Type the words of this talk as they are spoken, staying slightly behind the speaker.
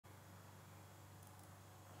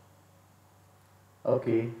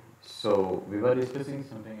Okay, so we were discussing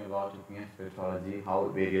something about igneous petrology, how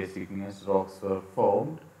various igneous rocks were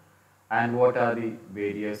formed, and what are the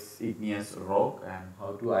various igneous rock, and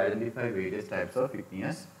how to identify various types of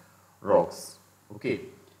igneous rocks. Okay,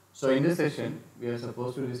 so in this session, we are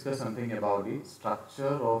supposed to discuss something about the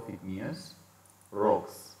structure of igneous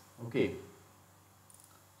rocks. Okay,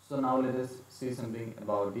 so now let us see something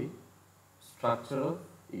about the structure of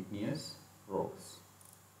igneous rocks.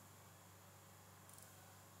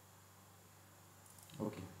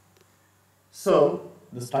 Okay. So,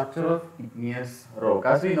 the structure of igneous rock.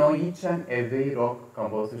 As we know, each and every rock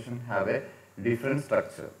composition have a different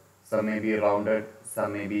structure. Some may be rounded,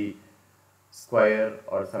 some may be square,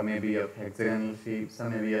 or some may be of hexagonal shape, some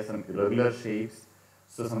may be of some irregular shapes.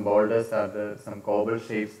 So, some boulders are there, some cobble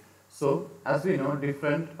shapes. So, as we know,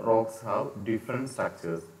 different rocks have different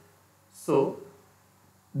structures. So,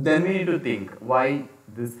 then we need to think why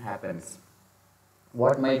this happens.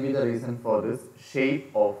 What might be the reason for this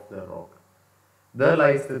shape of the rock? There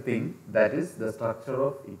lies the thing, that is the structure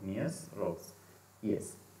of igneous rocks.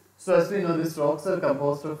 Yes. So as we know, these rocks are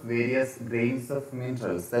composed of various grains of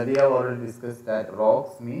minerals. That we have already discussed that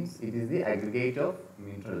rocks means it is the aggregate of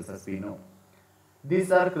minerals, as we know.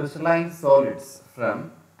 These are crystalline solids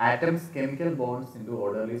from atoms' chemical bonds into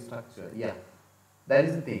orderly structure. Yeah, that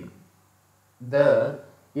is the thing. The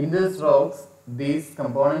in these rocks, these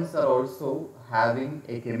components are also having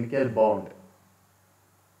a chemical bond.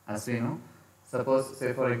 As we know, suppose,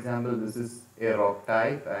 say for example, this is a rock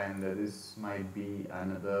type, and this might be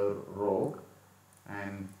another rock,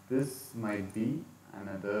 and this might be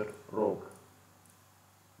another rock.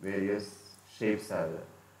 Various shapes are there.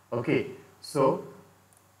 Okay, so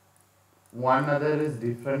one other is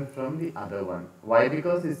different from the other one. Why?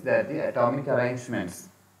 Because it's that the atomic arrangements.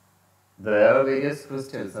 There are various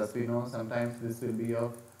crystals, as we know. Sometimes this will be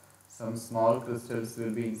of some small crystals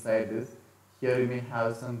will be inside this. Here you may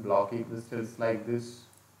have some blocky crystals like this.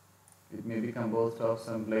 It may be composed of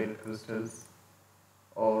some bladed crystals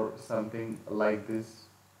or something like this.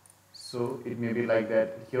 So it may be like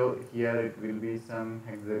that. Here it will be some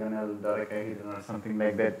hexagonal, dodecahedron or something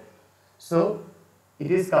like that. So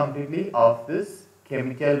it is completely of this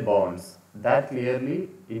chemical bonds that clearly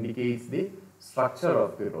indicates the structure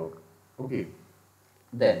of the rock. Okay.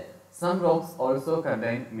 Then some rocks also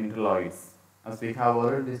contain mineraloids. As we have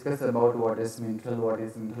already discussed about what is mineral, what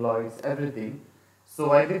is mineraloids, everything. So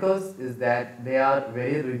why? Because is that they are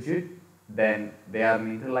very rigid, then they are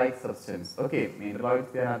mineral-like substance. Okay, mineraloids,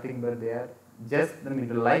 they are nothing but they are just the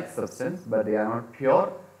mineral-like substance, but they are not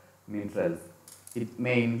pure minerals. It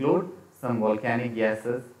may include some volcanic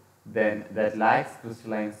gases, then that lacks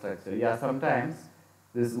crystalline structure. Yeah, sometimes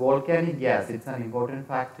this volcanic gas, it's an important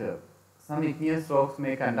factor. Some igneous rocks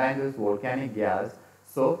may contain this volcanic gas,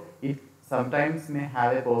 so it sometimes may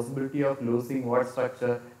have a possibility of losing what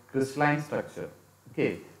structure? Crystalline structure.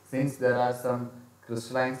 Okay, since there are some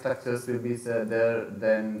crystalline structures will be there,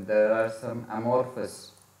 then there are some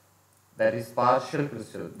amorphous, that is partial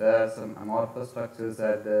crystal. There are some amorphous structures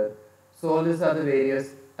at there. So all these are the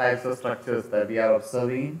various types of structures that we are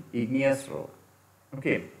observing in igneous rock.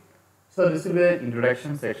 Okay. So this will be an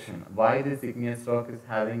introduction section. Why this igneous rock is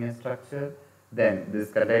having a structure. Then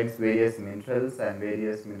this contains various minerals and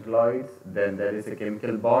various mineraloids. Then there is a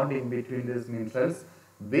chemical bond in between these minerals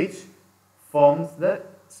which forms the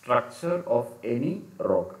structure of any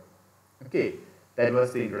rock. Okay, that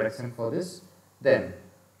was the introduction for this. Then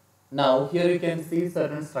now here you can see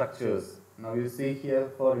certain structures. Now you see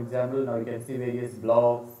here, for example, now you can see various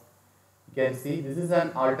blocks. You can see this is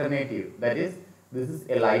an alternative, that is this is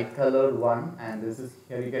a light colored one, and this is,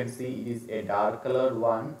 here you can see it is a dark colored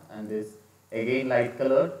one, and this again light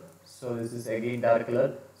colored, so this is again dark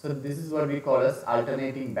colored. So this is what we call as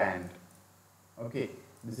alternating band. Okay,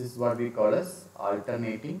 this is what we call as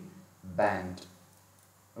alternating band.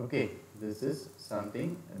 Okay, this is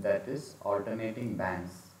something that is alternating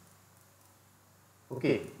bands.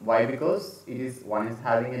 Okay, why? Because it is, one is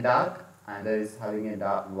having a dark and there is having a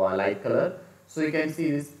dark light color. So you can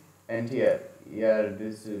see this, and here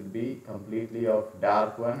this will be completely of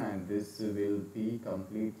dark one, and this will be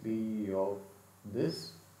completely of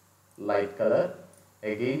this light color.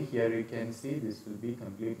 Again here you can see this will be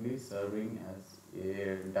completely serving as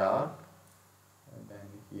a dark, and then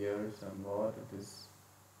here somewhat it is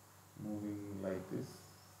moving like this.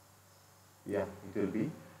 Yeah, it will be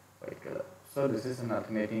white color. So this is an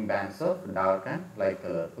alternating bands of dark and light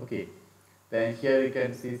color. Okay. Then here you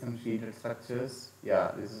can see some sheeted structures.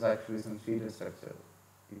 Yeah, this is actually some sheeted structure.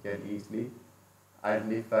 You can easily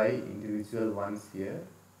identify individual ones here.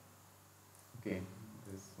 Okay,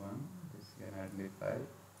 this one, this you can identify.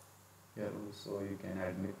 Here also you can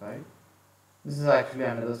identify. This is actually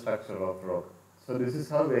another structure of rock. So this is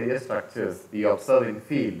how various structures we observe in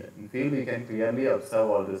field. In field we can clearly observe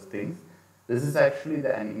all these things. This is actually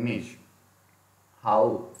an image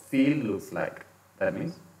how field looks like. That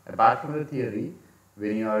means apart from the theory,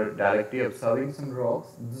 when you are directly observing some rocks,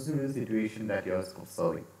 this is the situation that you are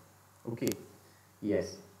observing. Okay.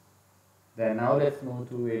 Yes. Then now let's move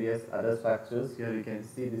to various other structures. Here you can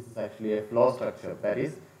see this is actually a flow structure. That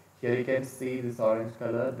is, here you can see this orange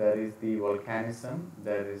color. There is the volcanism.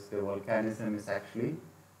 There is the volcanism is actually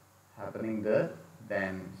happening there.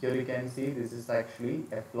 Then here you can see this is actually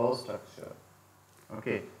a flow structure.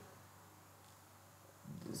 Okay.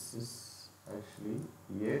 This is actually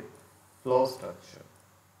a flow structure.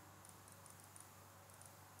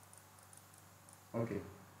 Okay.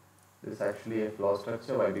 This is actually a flow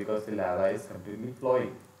structure. Why? Because the lava is completely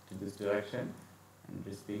flowing to this direction and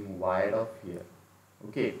it is being wired off here.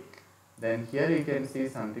 Okay. Then here you can see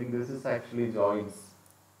something. This is actually joints.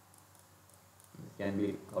 This can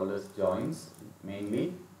be called as joints.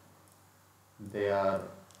 Mainly, they are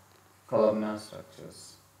columnar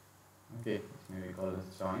structures. Okay, it may be called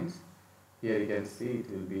as joints. Here you can see it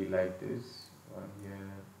will be like this. One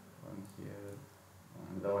here,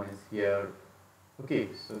 another one is here. Okay,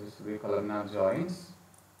 so this will be columnar joints.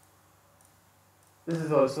 This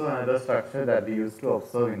is also another structure that we used to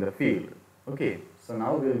observe in the field. Okay, so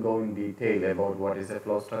now we will go in detail about what is a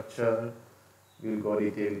flow structure. We will go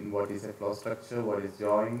detail in what is a flow structure, what is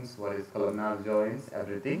joints, what is columnar joints,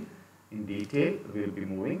 everything in detail we will be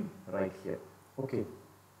moving right here. Okay.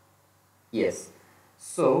 Yes.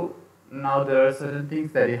 So now there are certain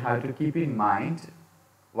things that you have to keep in mind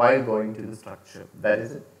while going to the structure. That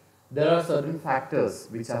is it. There are certain factors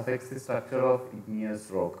which affects the structure of igneous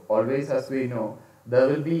rock. Always, as we know, there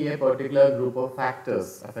will be a particular group of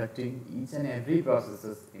factors affecting each and every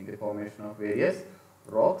processes in the formation of various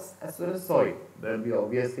rocks as well as soil. There will be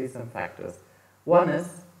obviously some factors. One is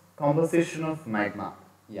composition of magma.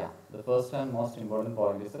 Yeah, the first and most important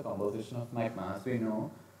point is the composition of magma. As we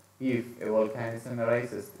know, if a volcanism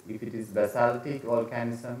arises, if it is basaltic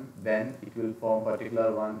volcanism, then it will form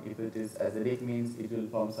particular one. If it is acidic, means it will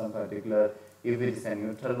form some particular. If it is a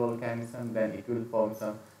neutral volcanism, then it will form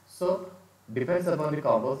some. So depends upon the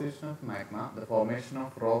composition of magma, the formation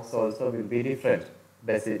of rocks also will be different.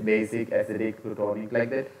 Basic, acidic, plutonic, like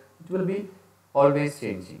that. It will be always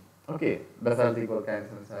changing. Okay, basaltic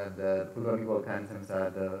volcanisms are there, plutonic volcanisms are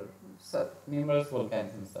there, so numerous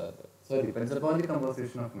volcanisms are there. So it depends upon the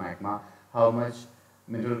composition of magma, how much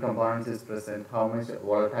mineral components is present, how much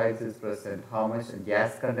volatiles is present, how much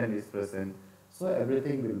gas content is present. So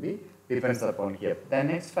everything will be depends upon here. The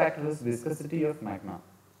next factor is viscosity of magma.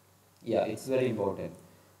 Yeah, it's very important.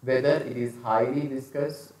 Whether it is highly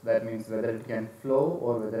viscous, that means whether it can flow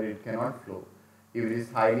or whether it cannot flow. If it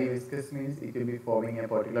is highly viscous, means it will be forming a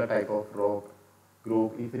particular type of rock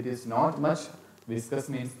group. If it is not much viscous,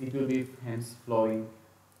 means it will be hence flowing.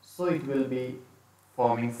 So it will be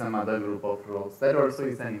forming some other group of rocks. That also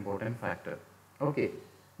is an important factor. Okay.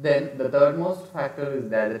 Then the third most factor is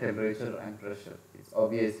that the temperature and pressure. It's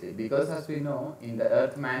obviously because as we know in the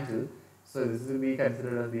earth mantle, so this will be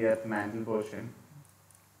considered as the earth mantle portion.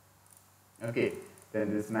 Okay.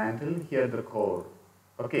 Then this mantle, here the core.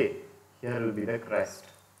 Okay. Here will be the crust.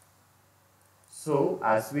 So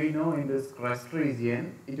as we know in this crust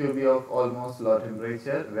region, it will be of almost low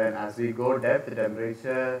temperature. When as we go depth, the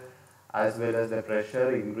temperature as well as the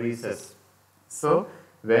pressure increases. So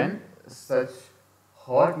when such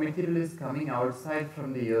hot material is coming outside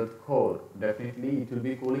from the earth core, definitely it will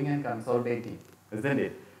be cooling and consolidating, isn't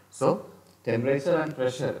it? So temperature and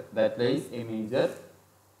pressure, that plays a major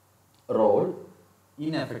role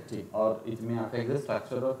in affecting, or it may affect the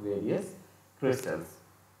structure of various crystals.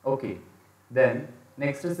 Okay. Then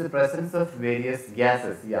next is the presence of various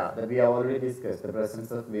gases. Yeah, that we have already discussed, the presence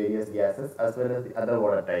of various gases as well as the other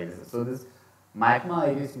volatiles. So this magma,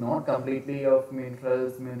 it is not completely of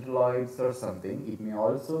minerals, mineraloids or something. It may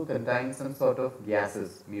also contain some sort of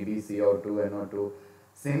gases, maybe CO2, NO2.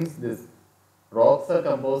 Since this rocks are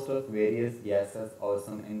composed of various gases or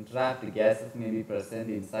some entrapped gases may be present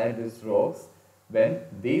inside these rocks. When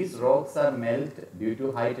these rocks are melted due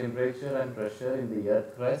to high temperature and pressure in the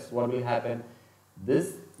earth crust, what will happen?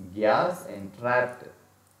 This gas entrapped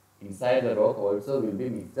inside the rock also will be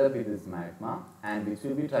mixed up with this magma and which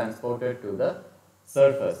will be transported to the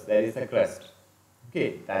surface, that is the crust.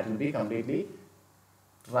 Okay, that will be completely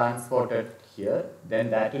transported here,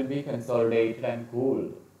 then that will be consolidated and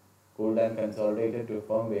cooled and consolidated to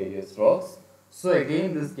form various rocks. So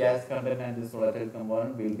again this gas content and this volatile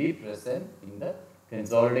component will be present in the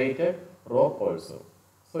consolidated rock also.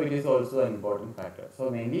 So it is also an important factor. So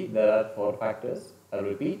mainly there are 4 factors. I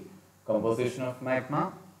repeat, composition of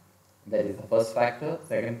magma, that is the first factor.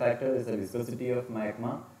 Second factor is the viscosity of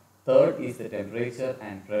magma. Third is the temperature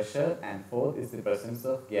and pressure, and fourth is the presence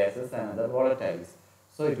of gases and other volatiles.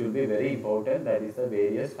 So it will be very important, that is the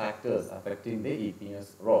various factors affecting the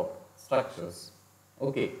igneous rock structures.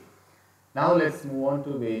 Okay. Now let's move on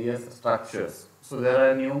to various structures. So there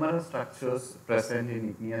are numerous structures present in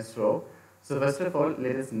igneous rock. So first of all,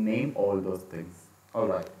 let us name all those things.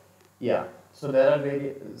 Alright. Yeah. So there are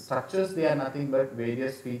various structures, they are nothing but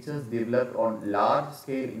various features developed on large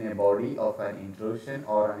scale in a body of an intrusion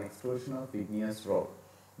or an extrusion of igneous rock.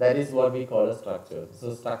 That is what we call a structure.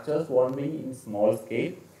 So structures won't be in small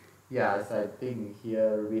scale. Yes, I think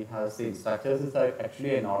here we have seen structures is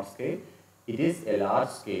actually a not scale. It is a large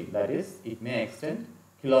scale, that is, it may extend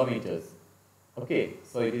kilometers. Okay,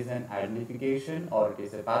 so it is an identification or it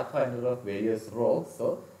is a pathfinder of various rocks.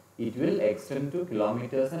 So it will extend to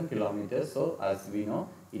kilometers and kilometers. So as we know,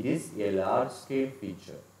 it is a large scale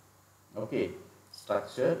feature. Okay,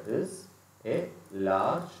 structure is a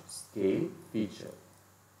large scale feature.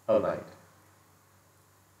 Alright.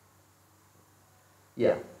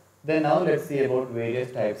 Yeah. Then now let's see about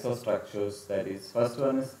various types of structures. That is, first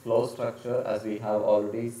one is flow structure, as we have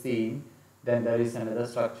already seen. Then there is another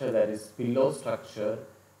structure, that is pillow structure.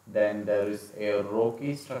 Then there is a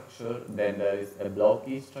rocky structure. Then there is a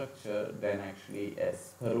blocky structure. Then actually a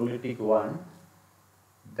spherulitic one.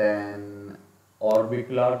 Then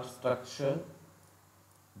orbicular structure.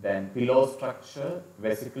 Then pillow structure,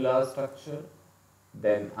 vesicular structure.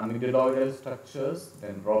 Then amygdaloidal structures,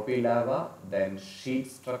 then ropy lava, then sheet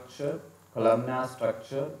structure, columnar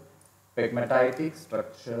structure, pegmatitic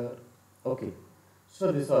structure. Okay,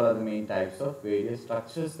 so these are the main types of various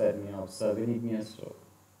structures that we observe in igneous rock.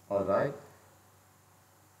 Alright.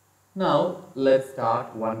 Now let's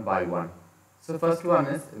start one by one. So first one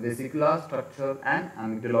is vesicular structure and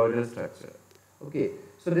amygdaloidal structure. Okay,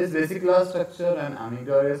 so this vesicular structure and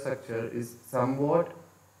amygdaloidal structure is somewhat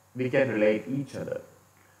we can relate each other.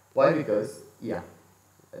 Why? Because, yeah,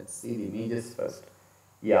 let's see the images first.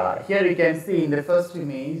 Yeah, here you can see in the first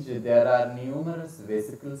image there are numerous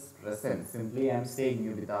vesicles present. Simply I am saying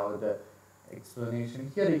you without the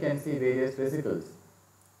explanation. Here you can see various vesicles.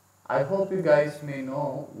 I hope you guys may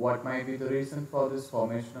know what might be the reason for this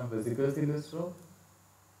formation of vesicles in this rock.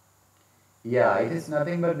 Yeah, it is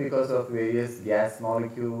nothing but because of various gas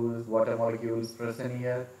molecules, water molecules present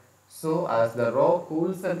here. So as the rock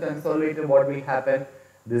cools and consolidates, what will happen?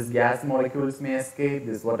 These gas molecules may escape,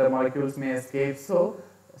 these water molecules may escape. So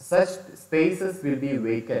such spaces will be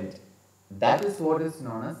vacant. That is what is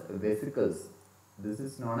known as vesicles. This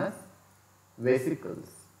is known as vesicles.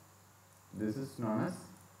 This is known as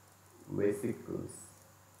vesicles.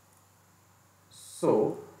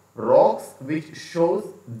 So rocks which shows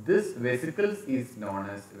this vesicles is known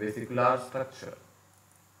as vesicular structure.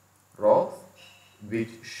 Rocks which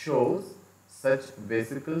shows such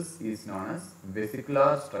vesicles is known as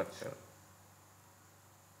vesicular structure.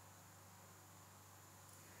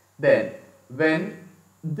 Then when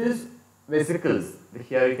these vesicles,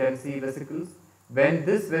 here you can see vesicles, when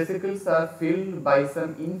these vesicles are filled by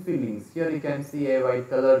some infillings, here you can see a white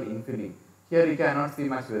colored infilling. Here you cannot see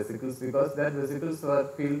much vesicles because that vesicles were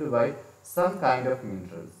filled by some kind of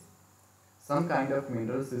minerals. Some kind of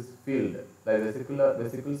minerals is filled. The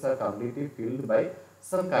vesicles are completely filled by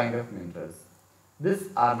some kind of minerals. These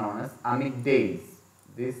are known as amygdales.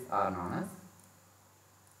 These are known as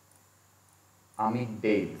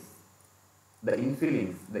amygdales. The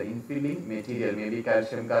infilling material, maybe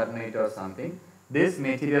calcium carbonate or something. These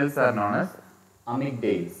materials are known as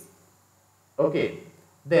amygdales. Okay.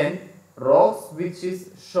 Then rocks which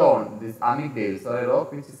is shown this amygdales, or a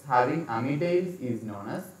rock which is having amygdales is known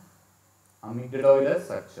as amygdaloidal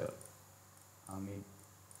structure.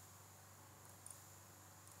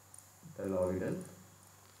 Amygdaloidal.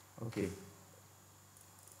 Okay.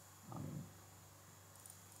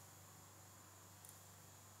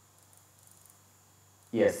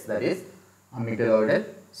 Yes, that is amygdaloidal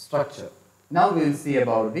structure. Now we will see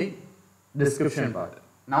about the description part.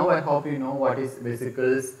 Now I hope you know what is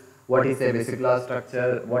vesicles, what is a vesicular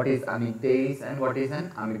structure, what is amygdales, and what is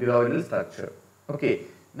an amygdaloidal structure. Okay.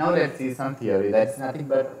 Now let's see some theory. That's nothing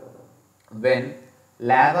but when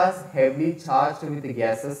lava is heavily charged with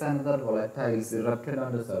gases and other volatiles erupted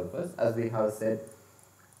on the surface, as we have said,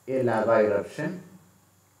 a lava eruption,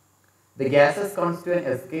 the gases constituent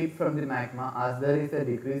escape from the magma as there is a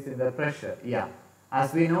decrease in the pressure. Yeah,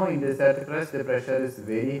 as we know in desert crust the pressure is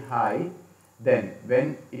very high. Then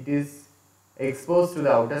when it is exposed to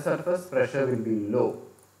the outer surface, pressure will be low.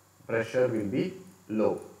 Pressure will be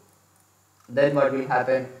low. Then what will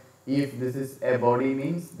happen? If this is a body,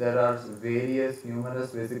 means there are various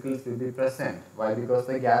numerous vesicles will be present. Why? Because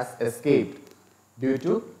the gas escaped due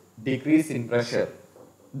to decrease in pressure.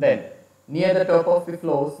 Then near the top of the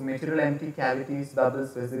flows, material empty cavities,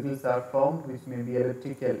 bubbles, vesicles are formed, which may be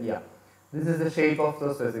elliptical. Yeah, this is the shape of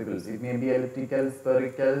those vesicles. It may be elliptical,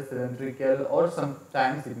 spherical, cylindrical, or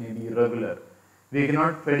sometimes it may be irregular. We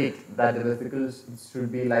cannot predict that the vesicles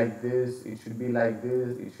should be like this, it should be like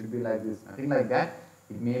this, it should be like this. Nothing like that.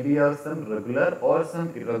 It may be of some regular or some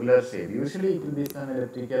irregular shape. Usually it will be some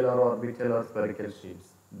elliptical or orbital or spherical shapes.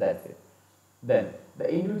 That's it. Then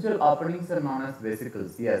the individual openings are known as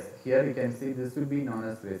vesicles. Yes, here you can see this will be known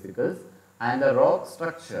as vesicles, and the rock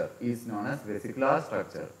structure is known as vesicular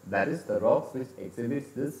structure. That is, the rocks which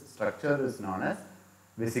exhibits this structure is known as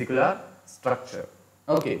vesicular structure.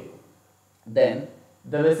 Okay. Then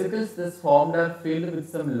the vesicles thus formed are filled with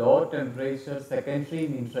some low temperature secondary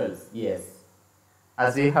minerals. Yes,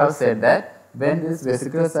 as we have said that when these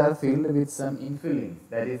vesicles are filled with some infillings,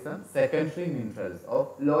 that is some secondary minerals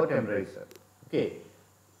of low temperature. Okay,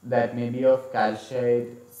 that may be of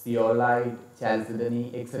calcite, zeolite,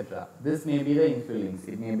 chalcedony, etc. This may be the infillings.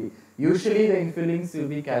 It may be, usually the infillings will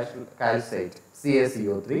be calcite,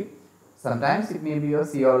 CaCO3. Sometimes it may be of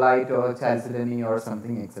zeolite or chalcedony or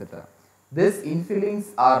something, etc. These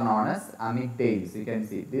infillings are known as amygdales. You can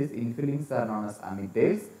see these infillings are known as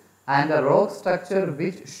amygdales, and the rock structure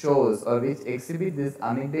which shows or which exhibit these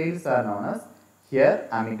amygdales are known as here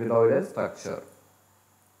amygdaloidal structure.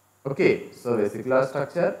 Okay, so vesicular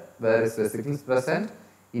structure where is vesicles present,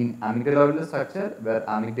 in amygdaloidal structure where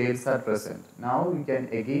amygdales are present. Now you can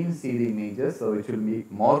again see the images, so it will be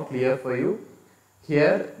more clear for you.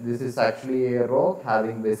 Here this is actually a rock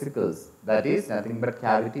having vesicles, that is nothing but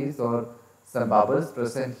cavities or some bubbles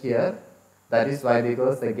present here. That is why,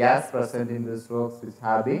 because the gas present in these rocks which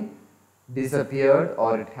have been disappeared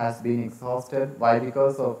or it has been exhausted. Why?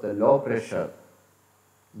 Because of the low pressure.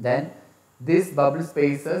 Then these bubble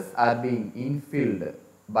spaces are being infilled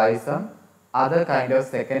by some other kind of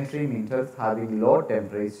secondary minerals having low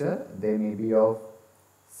temperature. They may be of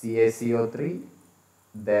CaCO3,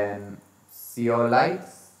 then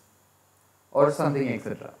zeolites or something,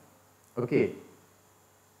 etc. Okay.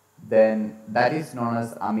 Then that is known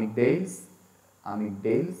as amygdales.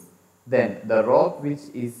 Then the rock which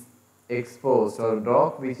is exposed or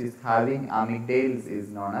rock which is having amygdales is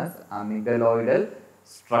known as amygdaloidal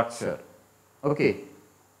structure. Okay,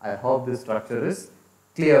 I hope this structure is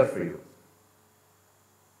clear for you.